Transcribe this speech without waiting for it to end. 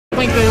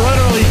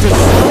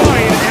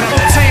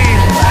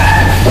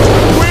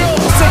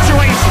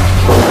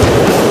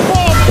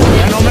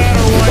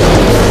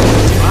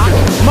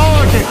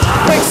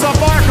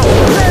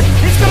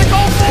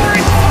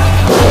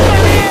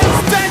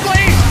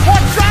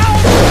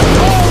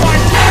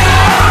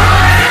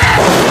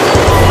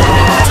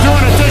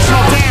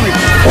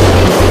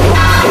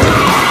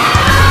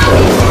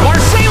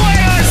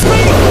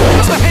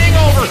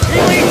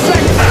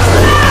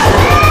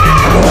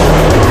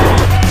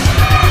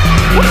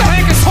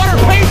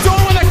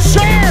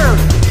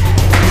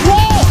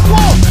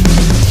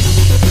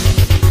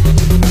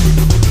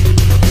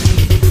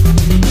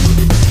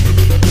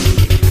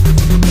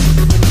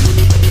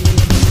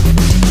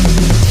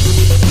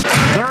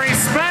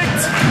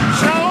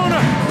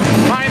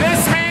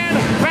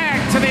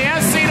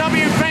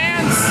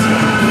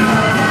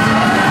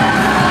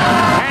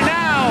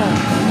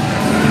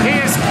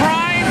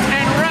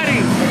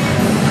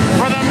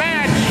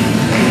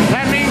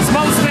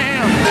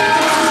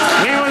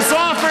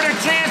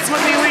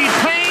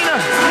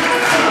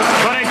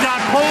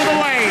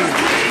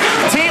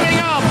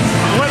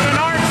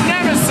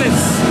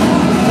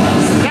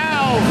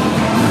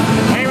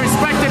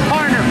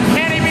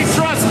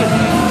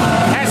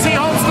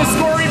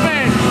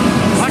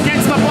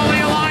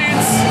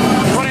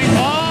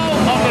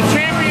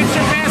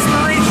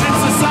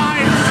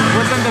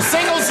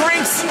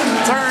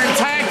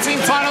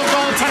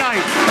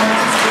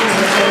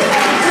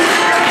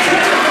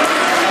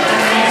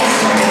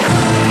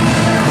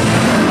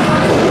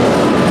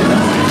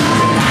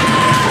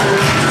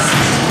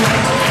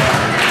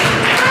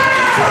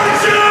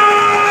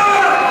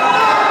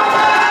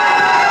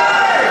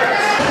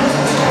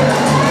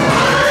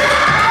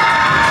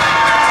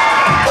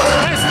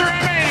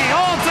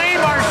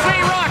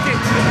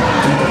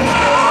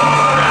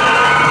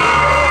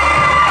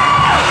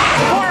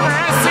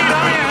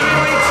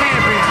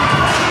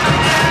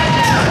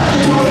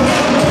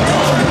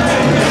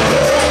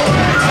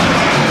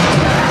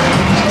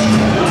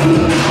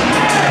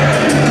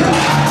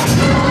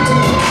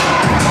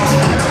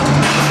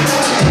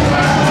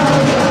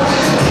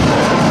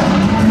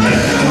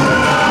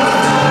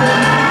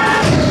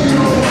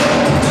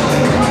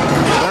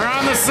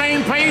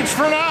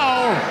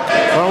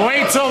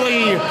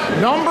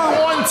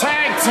#1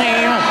 tag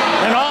team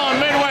in all of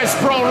Midwest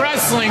Pro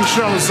Wrestling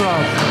shows up.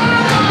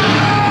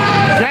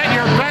 Get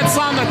your bets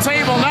on the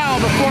table now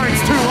before it's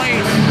too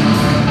late.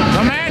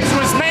 The match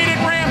was made at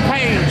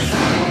Rampage.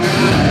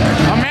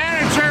 A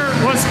manager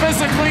was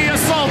physically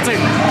assaulted.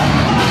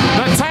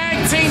 The tag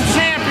team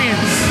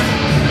champions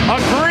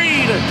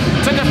agreed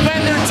to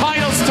defend their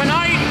titles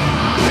tonight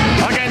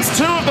against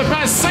two of the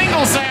best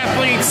singles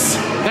athletes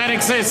that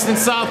exist in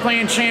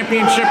Southland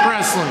Championship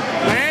Wrestling.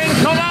 They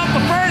didn't come out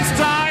the first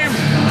time.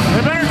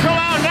 They better come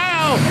out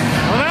now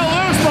or they'll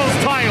lose those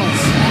titles.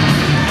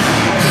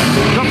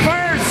 The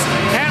first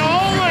and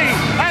only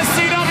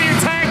SCW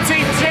Tag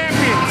Team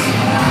Champions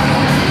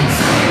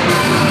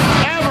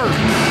ever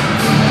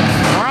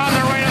are on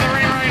their way to the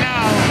ring right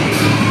now.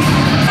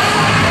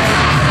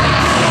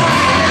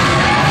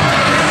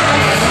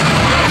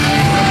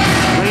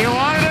 But you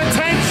wanted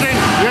attention,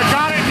 you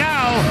got it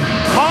now.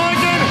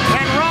 Mulligan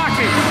and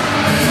Rockett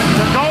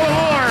to go to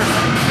war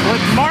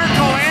with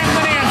Marco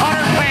Anthony and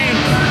Hunter Paine.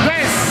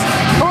 This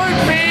could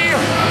be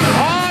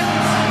a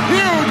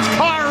huge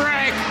car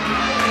wreck.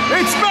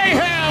 It's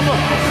Mayhem.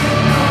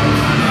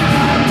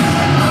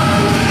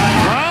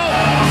 Well,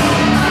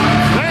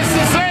 this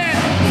is it.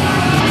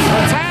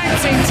 The tag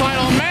team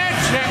title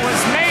match that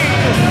was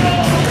made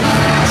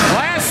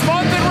last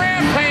month at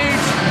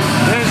Rampage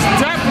is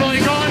definitely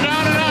going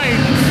down tonight.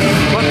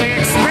 But the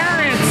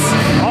experience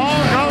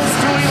all goes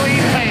to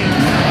Elite Paine.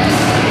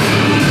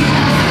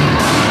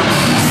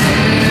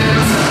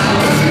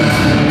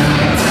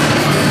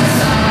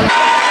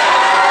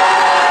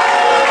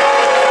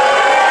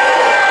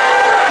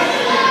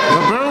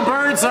 The Boo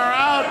Birds are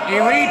out.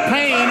 Elite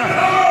Paine,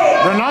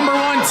 the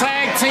 #1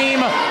 tag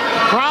team,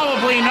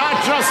 probably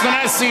not just in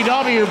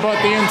SCW,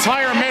 but the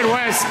entire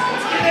Midwest,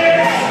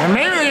 and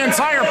maybe the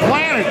entire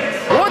planet.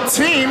 What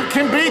team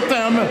can beat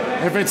them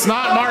if it's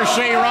not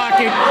Marshe,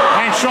 Rockett,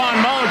 and Sean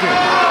Mulligan?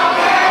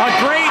 A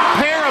great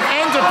pair of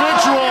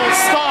individual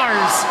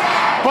stars,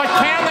 but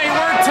can they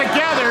work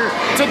together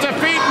to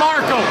defeat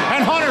Marco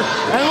and Hunter?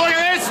 And look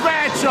at this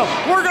matchup.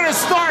 We're going to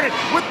start it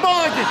with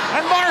Mulligan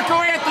and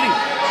Marco Anthony,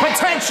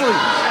 potentially.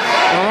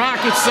 The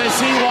Rockett says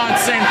he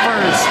wants in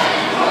first.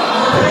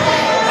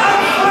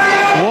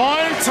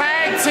 One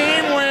tag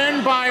team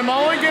win by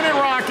Mulligan and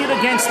Rockett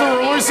against the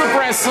Rulers of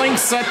Wrestling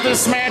set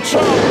this match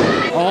up,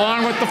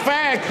 along with the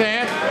fact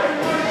that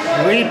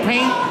Elite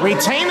Paine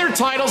retained their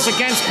titles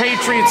against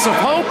Patriots of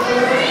Hope.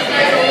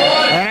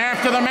 And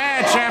after the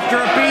match, after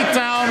a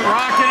beatdown,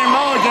 Rockett and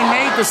Mulligan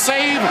made the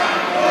save,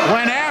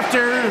 went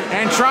after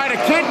and tried to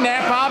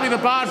kidnap Bobby the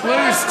Bod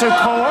Blues to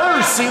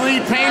coerce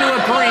Elite Paine to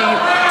agree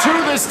to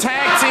this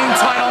tag team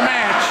title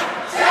match.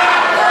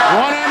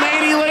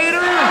 180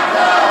 later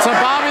to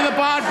Bobby the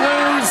Bod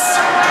Blues,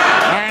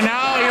 and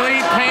now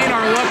Elite Paine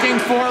are looking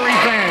for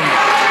revenge.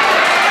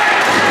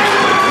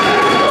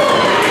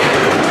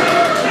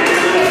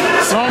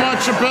 So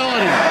much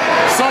ability,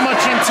 so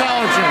much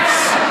intelligence,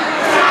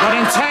 but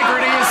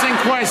integrity is in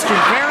question.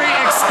 Very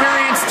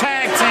experienced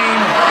tag team.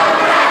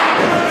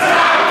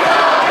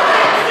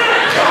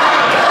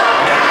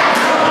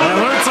 And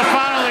Lutz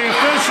finally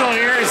official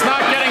here is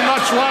not getting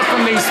much love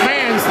from these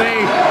fans.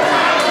 They're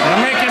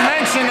making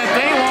mention that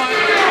they want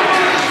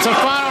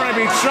Tefano to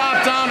be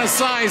chopped down a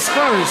size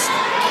first.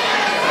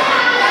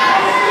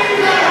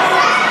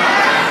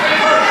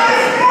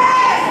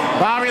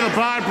 Bobby the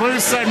Bod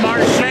Blues said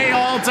Marshe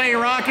all day,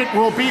 Rockett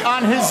will be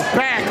on his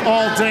back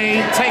all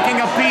day,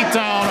 taking a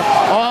beatdown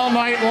all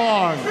night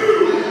long.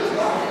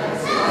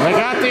 They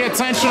got the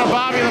attention of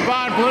Bobby the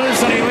Bod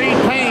Blues and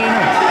Elite Paine.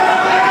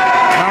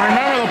 Now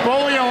remember the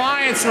Bully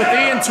Alliance with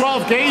Ian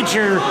 12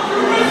 Gauger,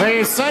 they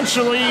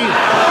essentially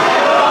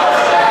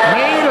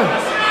made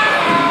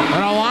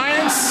an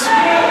alliance,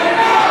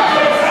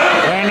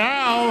 and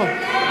now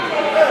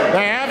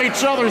they have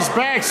each other's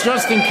backs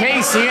just in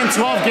case. Ian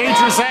 12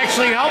 Gauger's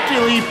actually helped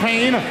Elite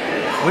Paine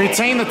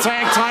retain the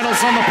tag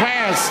titles in the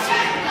past.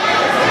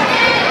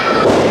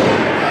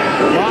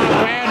 A lot of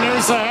bad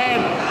news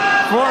ahead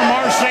for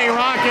Marshe,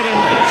 Rockett, and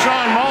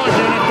Sean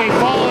Mulligan if they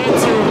fall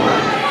into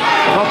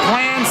the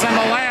plans and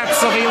the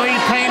laps of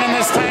Elite Paine in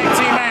this tag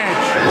team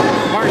match.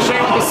 Marshe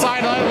with a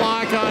side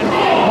headlock on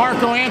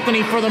Marco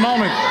Anthony for the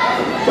moment.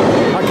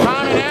 A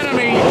common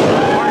enemy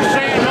Marshe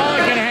and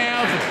Mulligan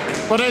have,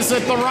 but is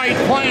it the right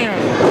plan?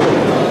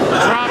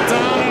 Drop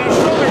down and a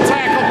shoulder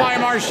tackle by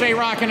Marshe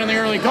Rockett in the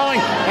early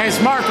going as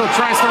Marco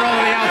tries to roll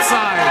to the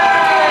outside.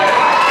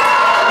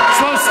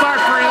 Slow start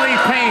for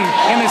Elite Paine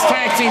in this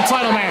tag team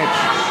title match,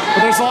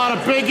 but there's a lot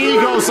of big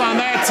egos on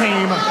that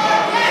team.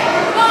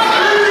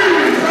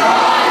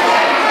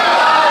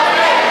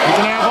 You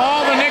can have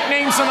all the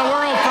nicknames in the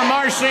world from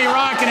Marshe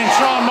Rockett and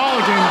Sean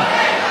Mulligan,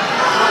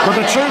 but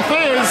the truth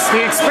is,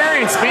 the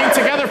experience being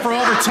together for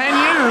over 10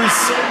 years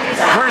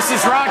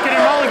versus Rockett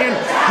and Mulligan,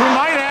 who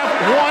might have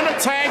one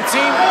tag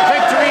team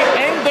victory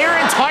in their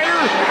entire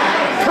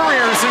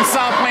careers in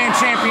Southland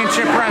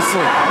Championship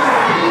Wrestling.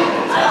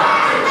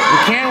 You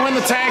can't win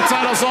the tag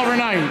titles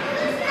overnight.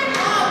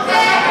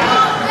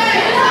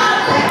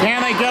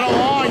 Can they get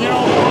along? You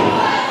know,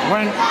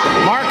 when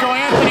Marco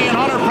Anthony and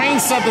Hunter Paine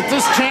said that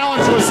this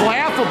challenge was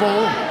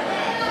laughable.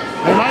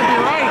 They might be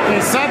right.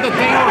 They said that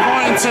they were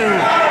going to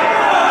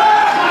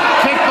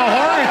kick the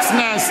hornet's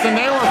nest and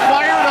they were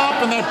fired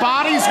up and that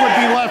bodies would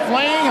be left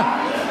laying.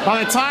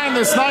 By the time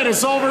this night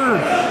is over,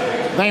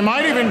 they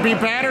might even be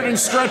battered and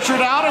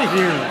stretchered out of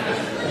here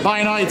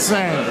by night's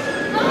end.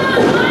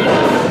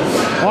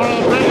 One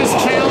of the biggest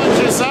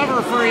challenges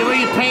ever for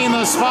Elite Paine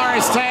thus far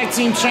as tag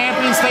team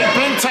champions. They've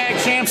been tag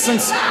champs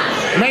since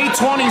May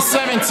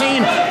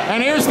 2017.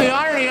 And here's the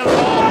irony of it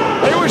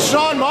all. It was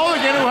Sean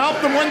Mulligan who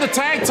helped them win the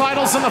tag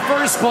titles in the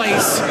first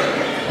place.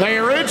 They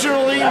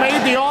originally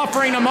made the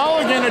offering to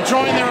Mulligan to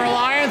join their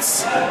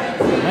alliance.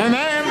 And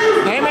then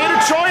they made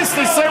a choice.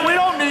 They said, we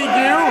don't need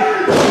you.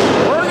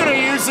 We're going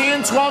to use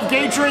Ian 12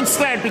 Gauger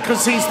instead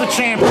because he's the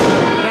champion.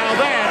 Now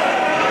that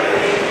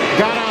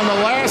got on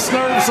the last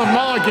nerves of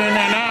Mulligan,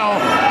 and now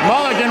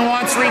Mulligan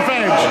wants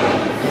revenge.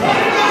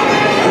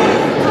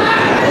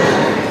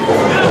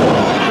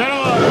 Bit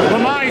of a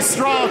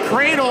Maestro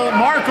cradle.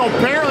 Marco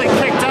barely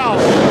kicked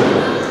out.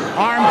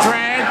 Arm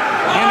drag,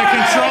 and the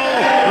control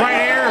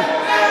right here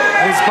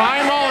is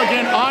by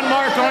Mulligan on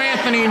Marco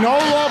Anthony. No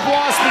love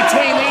lost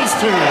between these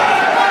two.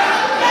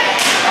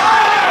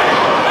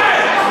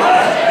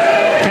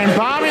 Can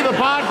Bobby the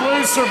Bod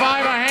Blues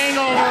survive a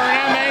hangover in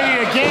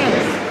MA again?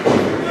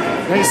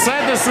 They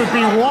said this would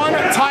be one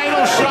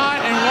title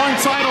shot and one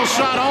title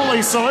shot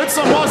only, so it's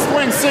a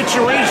must-win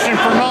situation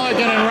for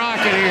Mulligan and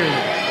Rockett here.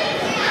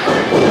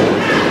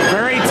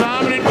 Very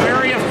dominant,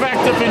 very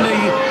effective in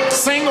the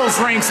singles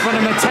ranks, but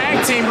in the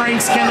tag team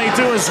ranks, can they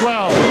do as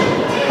well?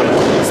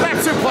 Snap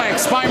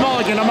suplex by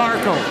Mulligan to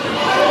Marco.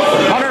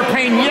 Hunter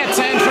Paine yet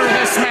to enter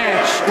this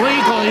match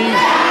legally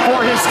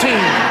for his team.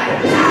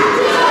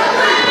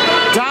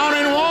 Down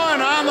and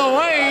one on the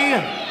way,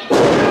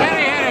 and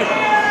he hit it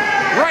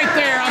right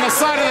there on the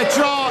side of the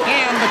jaw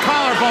and the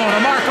collarbone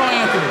of Marco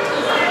Anthony.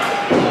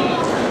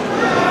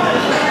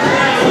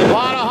 A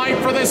lot of hype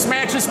for this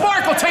match as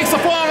Marco takes the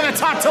fall to the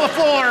top to the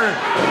floor.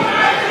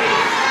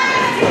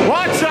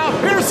 Watch out,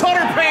 here's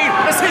Hunter Paine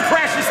as he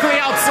crashes to the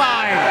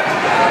outside.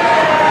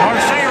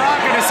 Marshe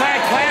Rockett has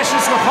had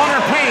clashes with Hunter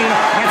Paine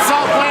at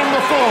Southland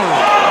before.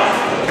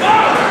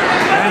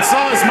 And so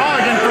is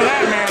Mulligan for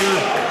that matter.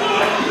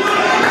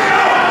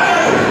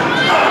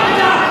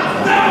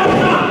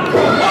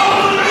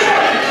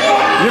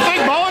 You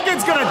think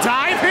Mulligan's gonna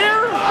dive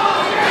here?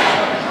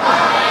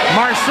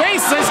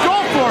 Marshe says go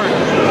for it.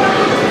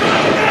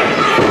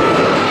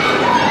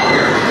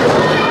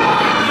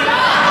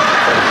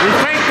 We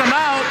faked them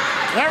out.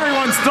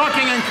 Everyone's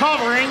ducking and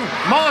covering.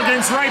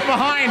 Mulligan's right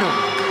behind him.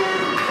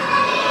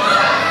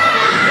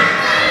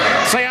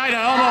 Say hi to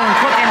Elmo and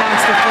Cookie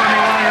Monster for me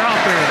while you're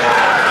out there.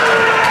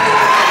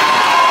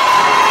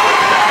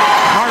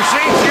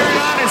 Marshe cheering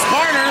on his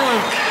partner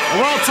with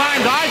a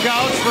well-timed eye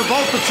gouge for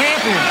both the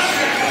champions.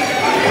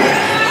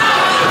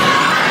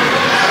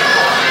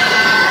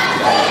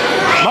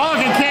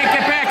 Mulligan can't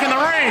get back in the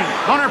ring.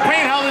 Hunter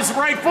Paine held his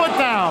right foot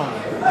down.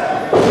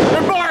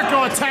 And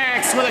Marco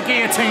attacks with a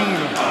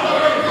guillotine.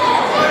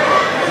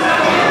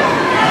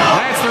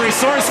 That's the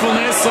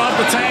resourcefulness of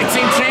the tag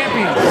team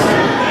champions.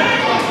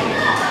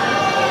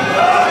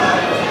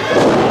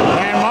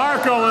 And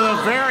Marco with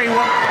a very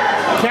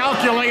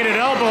calculated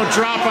elbow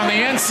drop on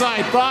the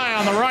inside thigh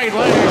on the right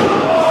leg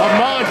of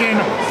Mulligan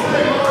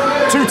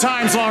 2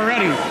 times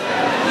already.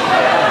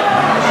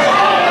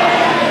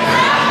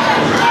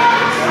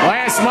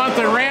 Last month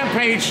at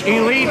Rampage,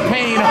 Elite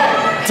Paine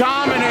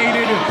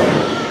dominated,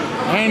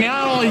 and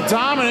not only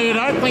dominated,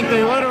 I think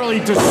they literally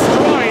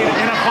destroyed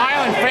in a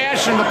violent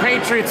fashion the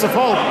Patriots of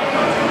Hope.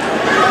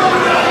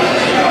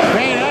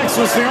 Paine X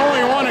was the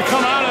only one to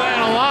come out of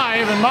that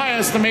alive, in my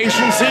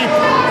estimations. He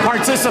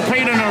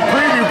participated in a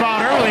preview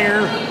bout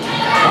earlier.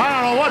 I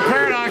don't know what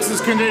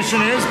Paradox's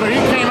condition is, but he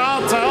came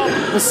out to help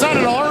the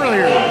Sentinel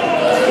earlier.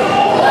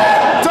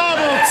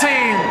 Double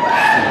team.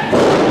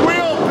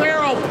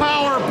 Wheelbarrow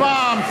power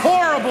bomb.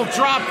 Horrible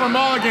drop from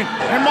Mulligan.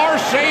 And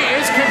Marshe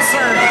is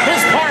concerned.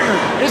 His partner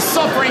is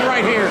suffering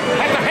right here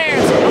at the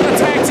hands of the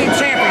tag team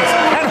champions.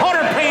 And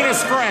Hunter Paine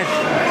is fresh.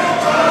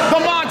 The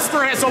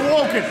monster has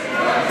awoken.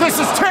 This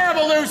is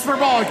terrible news for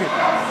Mulligan.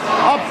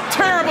 A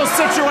terrible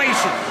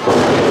situation.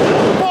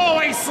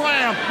 Blowaway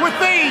slam with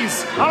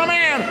these on a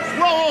man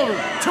well over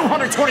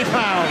 220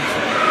 pounds.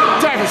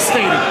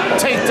 Devastating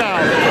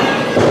takedown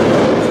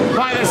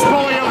by this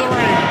bully of the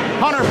ring,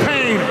 Hunter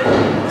Paine,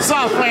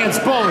 Southland's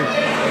bully.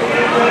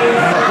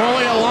 The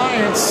Bully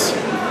Alliance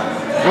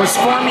was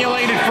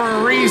formulated for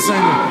a reason,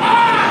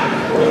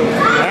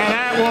 and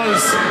that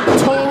was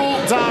total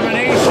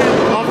domination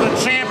of the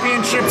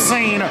championship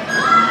scene.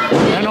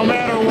 And no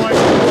matter what,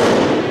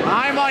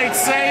 I might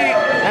say,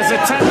 as a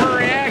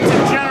temporary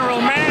acting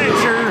general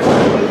manager,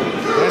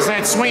 as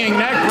that swinging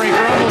neck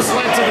breaker almost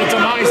led to the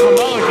demise of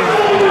Mulligan,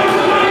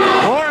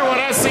 or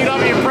what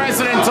SCW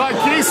President Doug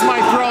Geese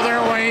might throw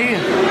their way,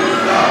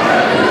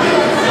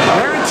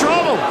 they're in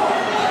trouble.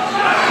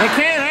 They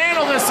can't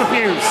handle this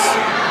abuse.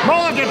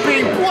 Mulligan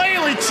being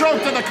blatantly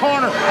choked in the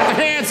corner at the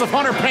hands of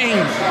Hunter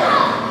Paine.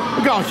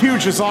 Look how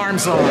huge his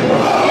arms are.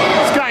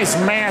 This guy's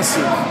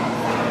massive.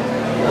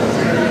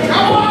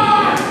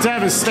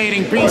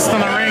 Devastating beast in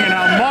the ring, and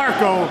now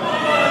Marco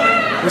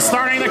is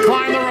starting to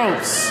climb the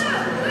ropes.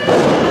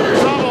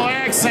 Double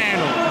axe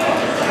handle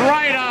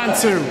right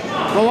onto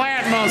the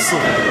lat muscle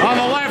on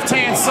the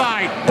left-hand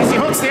side as he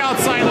hooks the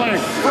outside leg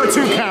for a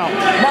 2 count.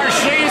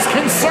 Marshe is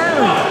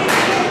concerned.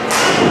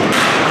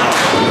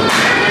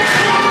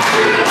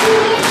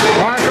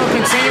 Marco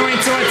continuing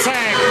to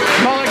attack.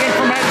 Mulligan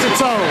from head to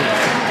toe.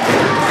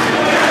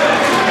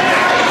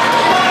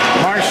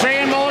 Marshe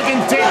and Mulligan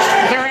ditched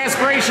their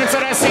aspirations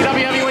at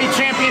SCW Heavyweight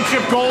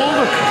Championship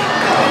Gold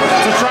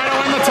to try to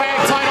win the tag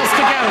titles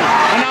together.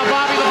 And now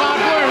Bobby the Bob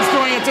Blue is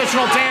doing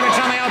additional damage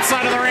on the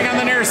outside of the ring on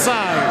the near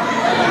side.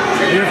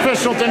 The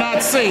official did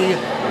not see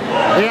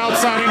the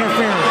outside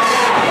interference.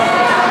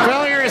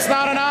 Failure is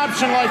not an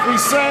option, like we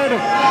said,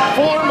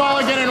 for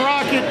Mulligan and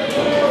Rockett.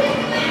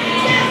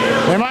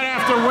 They might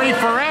have to wait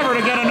forever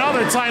to get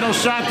another title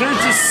shot. There's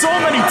just so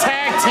many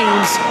tag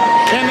teams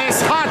in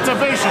this hot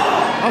division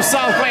of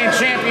Southland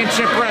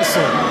Championship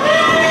Wrestling.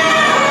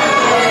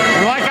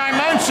 And like I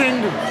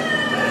mentioned,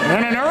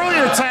 in an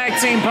earlier tag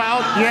team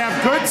bout, you have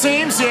good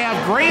teams, you have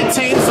great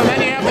teams, and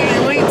then you have the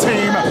elite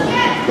team.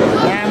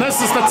 And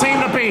this is the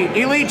team to beat.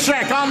 Elite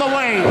check on the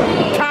way.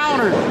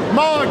 Countered.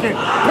 Mulligan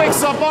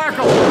picks up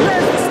Marco.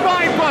 There's the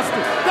spine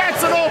buster.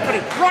 That's an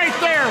opening right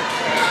there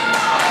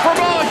for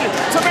Mulligan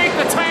to make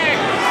the tag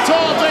to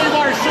all-day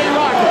Marshe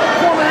Rockett,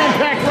 former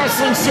Impact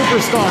Wrestling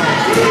superstar.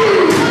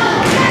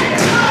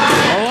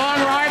 A long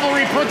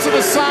rivalry put to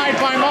the side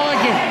by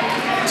Mulligan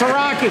to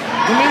Rockett.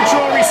 The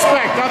mutual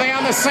respect. Are they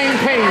on the same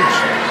page?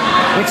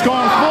 It's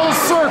going full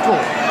circle.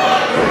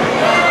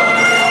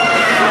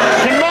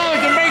 Can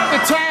Mulligan make the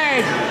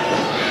tag?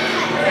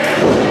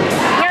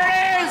 There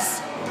it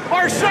is!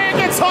 Marshe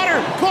gets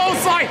Hunter.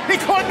 Clothesline. He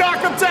couldn't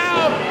knock him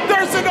down.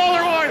 There's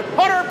another one.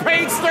 Hunter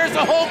Paine stares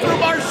a hole through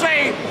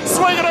Marshe.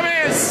 Swing and a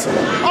miss.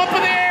 Up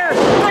in the air.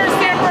 There's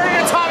the inverted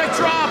atomic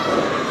drop.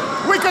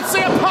 We could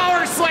see a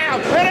power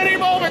slam at any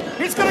moment.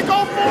 He's going to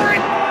go for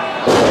it.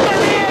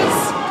 There he is.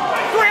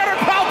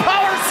 300-pound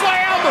power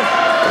slam.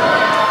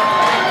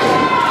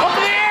 Up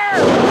in the air.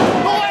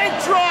 The leg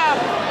drop.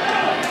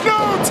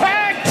 New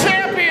tag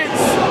champions.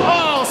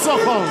 Oh, so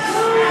close.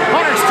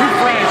 Hunter's too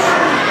fresh.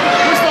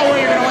 There's no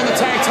way you're going to win the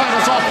tag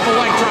titles off of a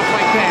leg drop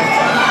like that.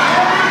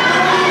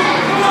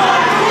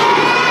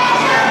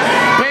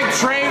 Big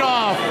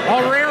trade-off. A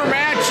rare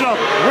matchup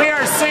we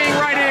are seeing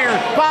right here.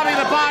 Bobby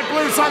the Bod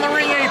Blues on the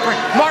ring apron.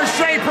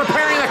 Marshe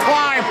preparing the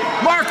climb.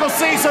 Marco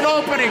sees an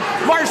opening.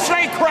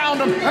 Marshe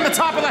crowned him on the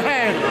top of the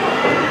head.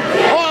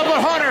 Oh,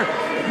 but Hunter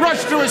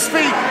rushed to his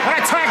feet and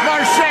attacked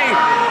Marshe.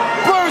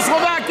 Blues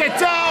will not get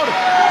down.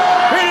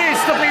 He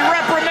needs to be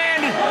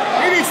reprimanded.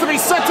 He needs to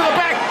be sent to the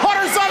back.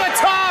 Hunter's on the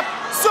top.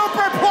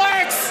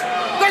 Superplex.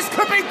 This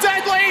could be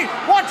deadly.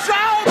 Watch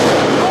out.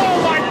 Oh,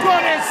 my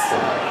goodness.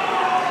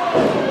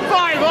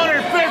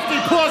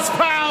 550 plus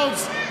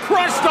pounds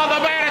crushed on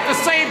the mat at the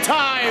same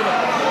time.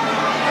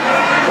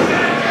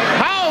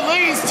 How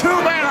these two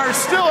men are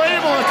still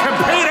able to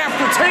compete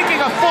after taking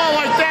a fall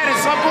like that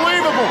is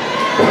unbelievable.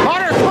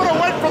 Hunter could have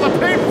went for the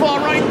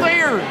pinfall right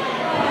there.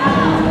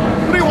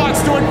 But he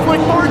wants to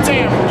inflict more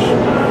damage.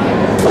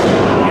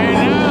 And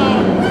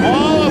now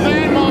all of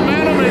that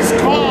momentum is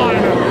gone.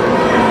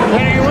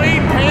 And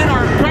Elite Paine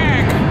are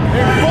back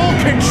in full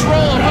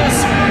control of this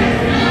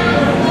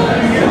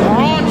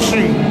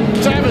raunchy,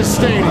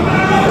 devastating,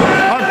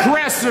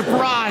 aggressive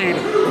ride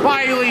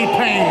by Elite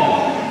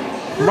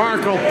Paine.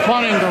 Marco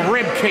punting the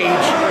rib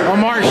cage of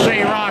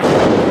Marshe Rockett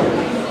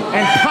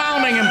and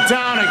pounding him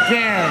down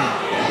again.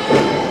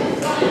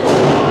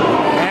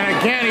 And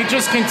again, he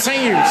just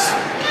continues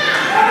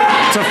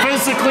to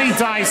physically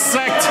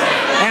dissect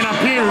and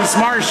abuse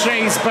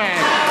Marshe's back.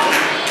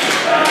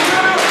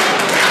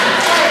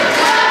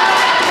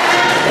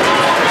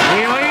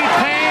 Elite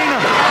Paine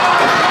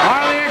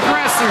are the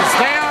aggressors.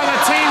 They are the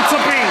team to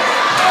beat.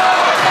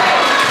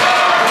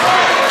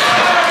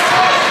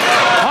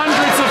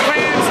 Hundreds of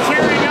fans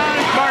cheering on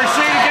Marshe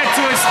to get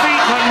to his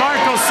feet when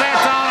Marco sat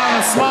down on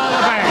the small of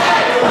the back.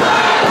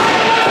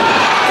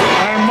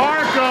 And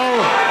Marco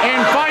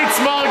invites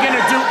Mulligan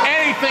to do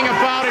anything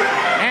about it,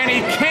 and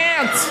he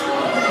can't.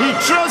 He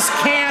just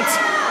can't.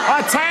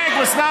 A tag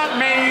was not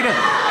made,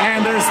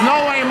 and there's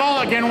no way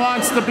Mulligan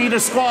wants to be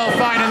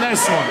disqualified in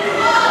this one.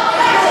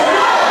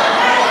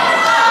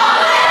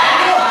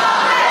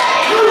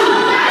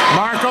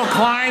 Marco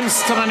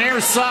climbs to the near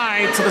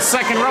side to the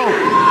second rope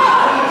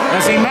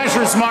as he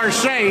measures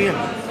Marshe.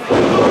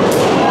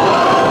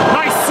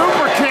 Nice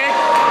super kick.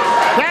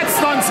 That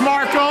stuns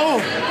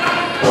Marco.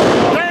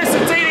 There's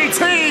the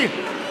DDT,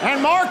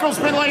 and Marco's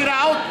been laid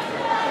out.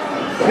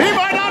 He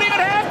might not even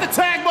have to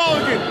tag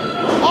Mulligan.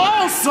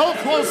 Oh, so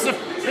close to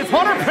If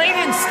Hunter Paine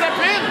didn't step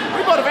in,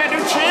 we would have had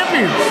new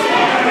champions.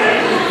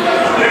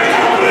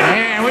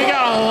 Man, we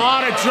got a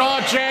lot of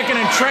jaw-jacking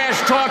and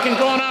trash-talking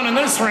going on in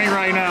this ring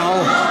right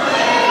now.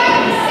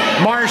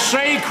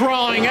 Marshe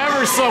crawling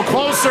ever so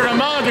closer to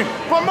Mulligan,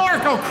 but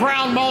Marco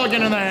crowned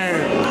Mulligan in the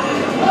head.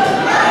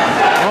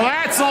 Well,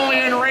 that's only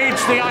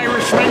enraged the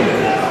Irishman.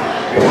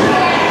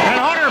 And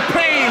Hunter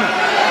Paine,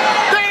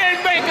 they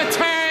didn't make a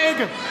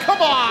tag.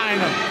 Come on.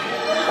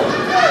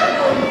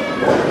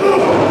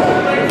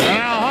 And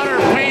now Hunter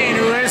Paine,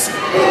 who is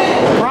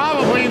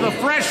probably the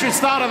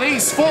freshest out of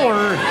these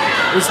four,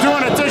 is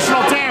doing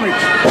additional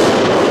damage.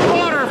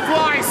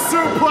 Butterfly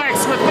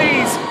suplex with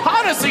these.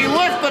 How does he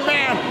lift the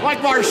man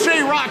like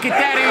Marshe Rockett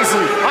that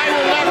easily? I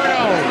will never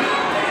know.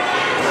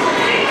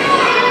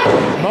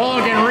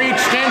 Mulligan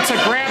reached in to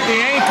grab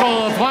the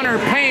ankle of Hunter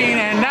Paine,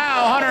 and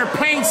now Hunter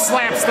Paine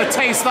slaps the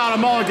taste out of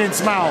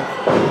Mulligan's mouth.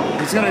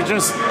 He's going to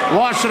just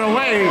wash it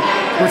away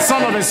with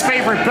some of his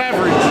favorite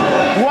beverage.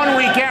 1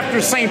 week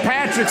after St.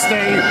 Patrick's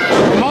Day,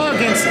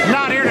 Mulligan's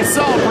not here to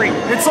celebrate.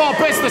 It's all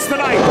business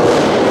tonight.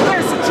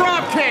 There's a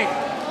drop kick.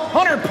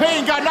 Hunter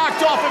Paine got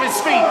knocked off of his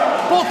feet.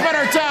 Both men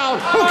are down.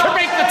 Who can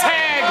make the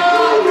tag?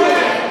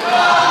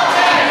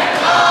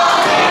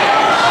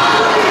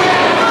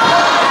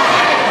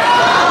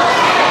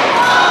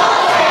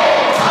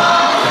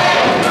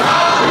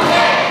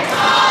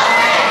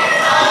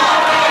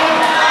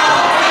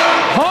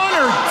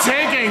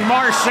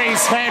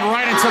 Marshe's head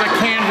right into the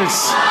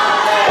canvas.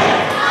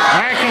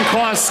 That can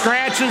cause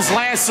scratches,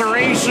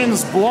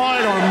 lacerations,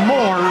 blood, or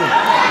more.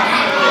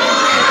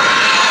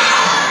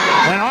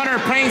 And Hunter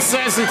Paine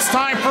says it's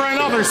time for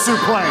another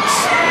suplex.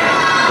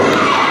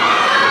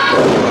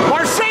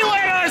 Marshe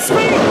landed on his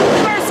feet.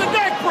 There's a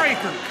neck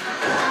breaker.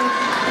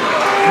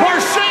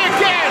 Marshe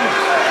again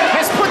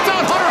has put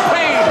down Hunter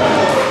Paine.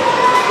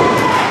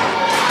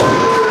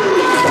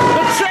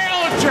 The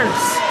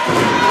challengers.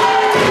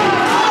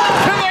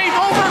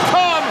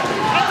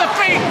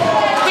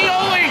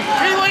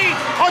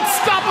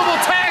 Unstoppable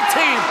tag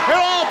team in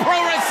all pro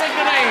wrestling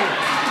today.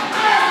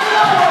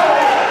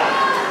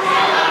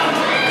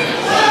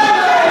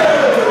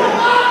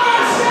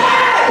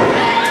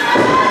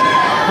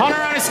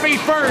 Hunter on his feet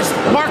first.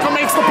 Marco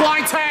makes the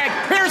blind tag.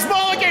 Here's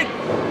Mulligan.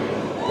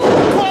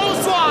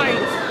 Clothesline.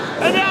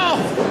 And now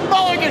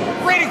Mulligan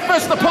raiding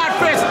fist upon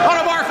fist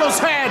on Marco's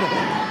head.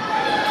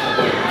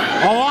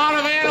 A lot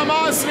of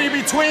animosity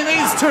between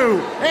these two.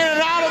 In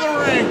and out of the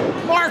ring.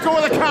 Marco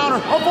with a counter.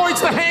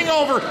 Avoids the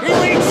hangover.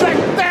 Elite check.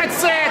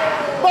 That's it.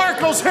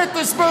 Marco's hit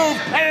this move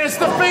and has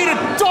defeated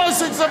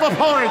dozens of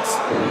opponents.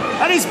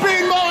 And he's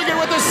beaten Mulligan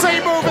with the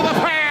same move in the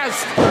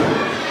past.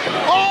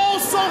 Oh,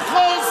 so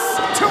close.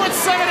 2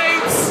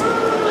 7/8.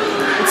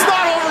 It's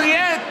not over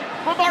yet.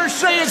 But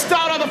Marshe is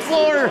down on the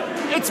floor.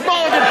 It's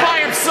Mulligan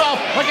by himself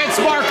against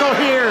Marco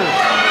here.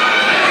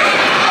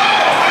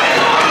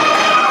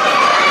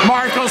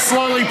 Marco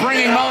slowly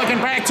bringing Mulligan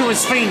back to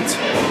his feet.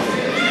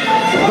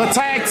 The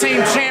tag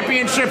team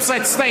championships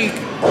at stake.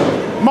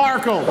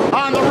 Marco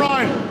on the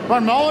run,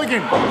 but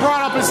Mulligan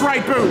brought up his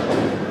right boot.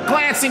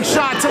 Glancing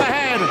shot to the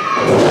head.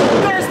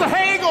 There's the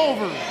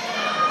hangover.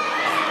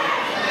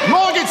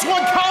 Mulligan's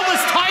won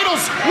countless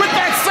titles with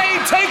that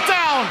same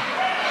takedown.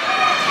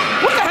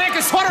 What the heck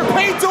is Hunter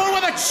Paine doing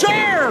with a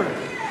chair?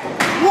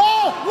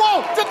 Whoa,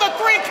 whoa, did the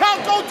 3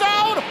 count go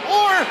down?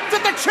 Or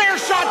did the chair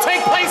shot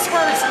take place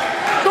first?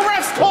 The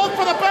refs called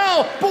for the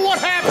bell, but what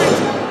happened?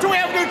 Do we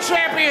have new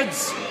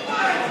champions?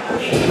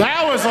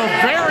 That was a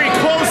very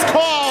close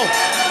call.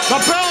 The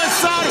bell is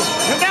sounded,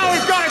 and now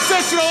we've got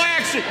additional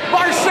action.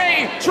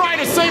 Marshe trying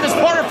to save his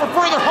partner from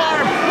further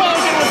harm.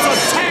 Mulligan was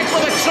attacked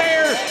with a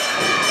chair.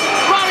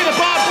 Bobby the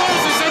Bob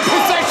Blues is in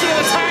possession of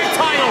the tag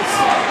titles.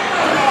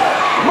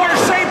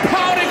 Marshe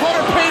pounding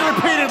Hunter Paine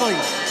repeatedly.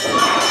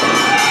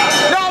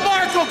 Now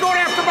Marco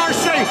going after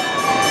Marshe.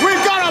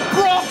 We've got a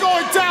brawl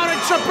going down in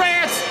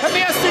Japan's at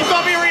the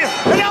SCW arena.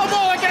 And now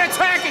Mulligan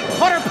attacking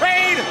Hunter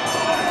Paine.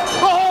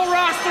 The whole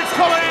roster's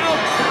coming out.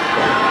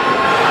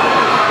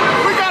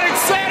 We got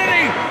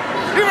insanity.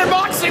 Even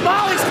Moxie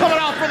Molly's coming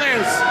out for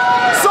this.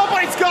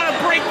 Somebody's got to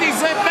break these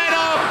men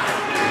up.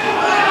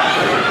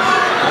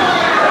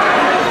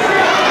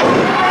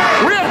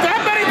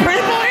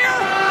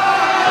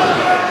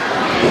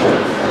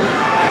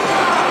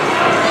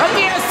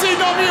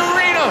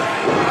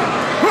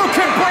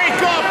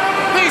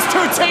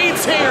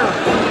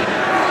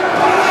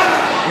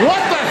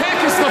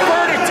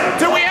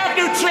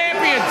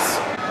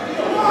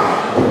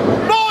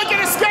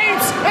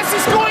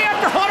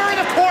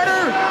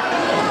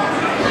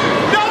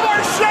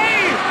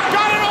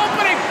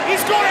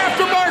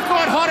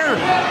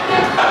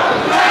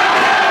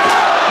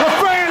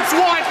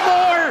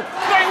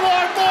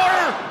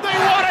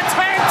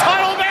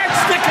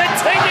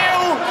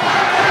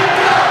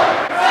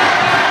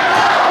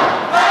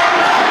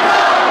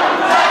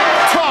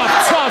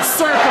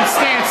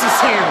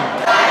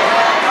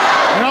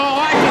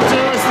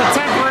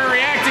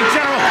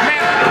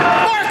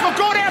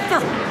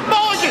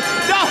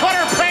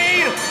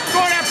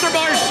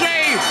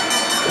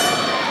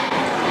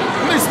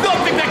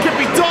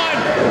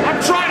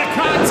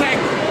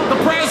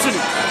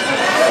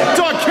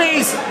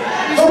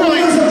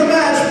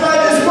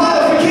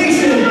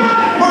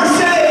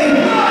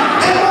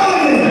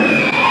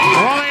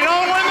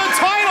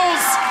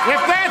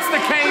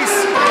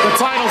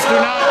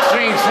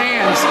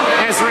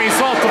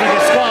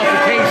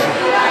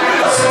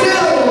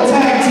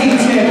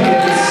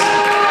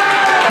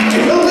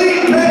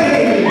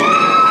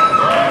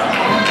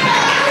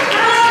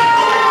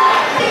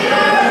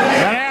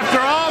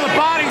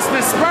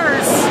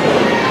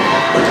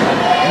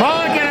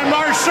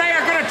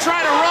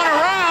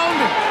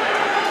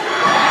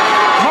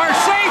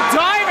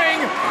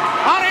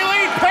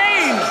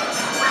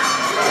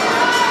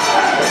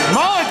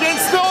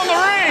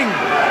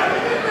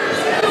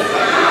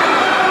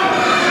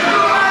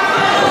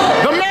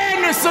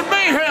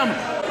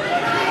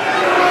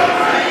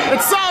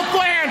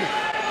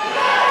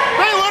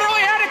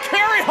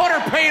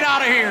 Paine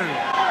out of here.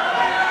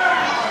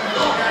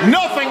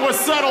 Nothing was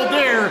settled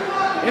there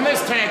in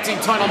this tag team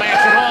title match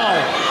at all.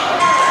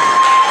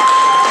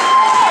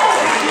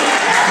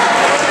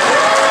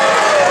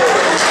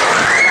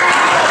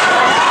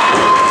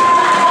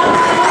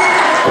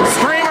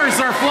 Screamers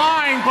are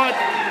flying, but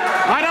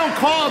I don't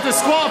call a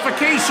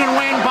disqualification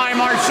win by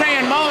Marshe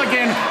and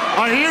Mulligan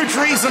a huge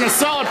reason to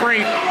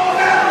celebrate,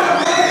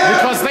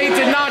 because they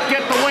did not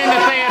get the win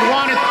that they had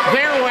wanted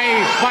their way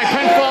by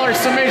pinfall or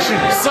submission.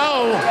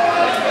 So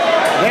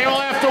they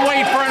will have to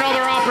wait for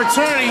another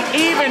opportunity,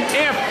 even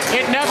if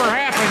it never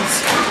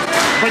happens.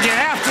 But you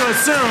have to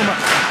assume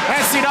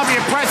SCW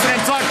President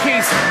Doug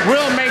Peace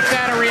will make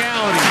that a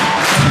reality.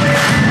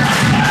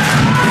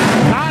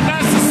 Not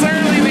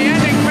necessarily the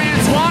ending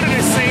fans wanted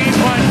to see,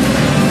 but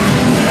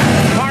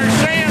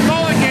Marshe and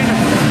Mulligan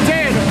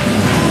did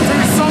do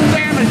some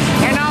damage,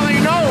 and now they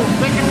know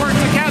they can work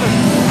together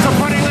to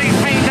put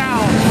Paine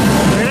down.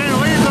 They didn't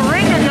leave the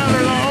ring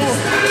together, though,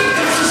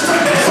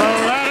 so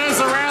that is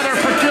a rather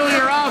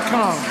peculiar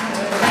outcome.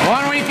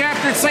 1 week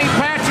after St.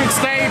 Patrick's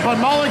Day, but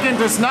Mulligan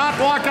does not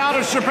walk out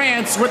of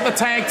Shabant's with the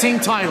tag team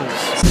titles.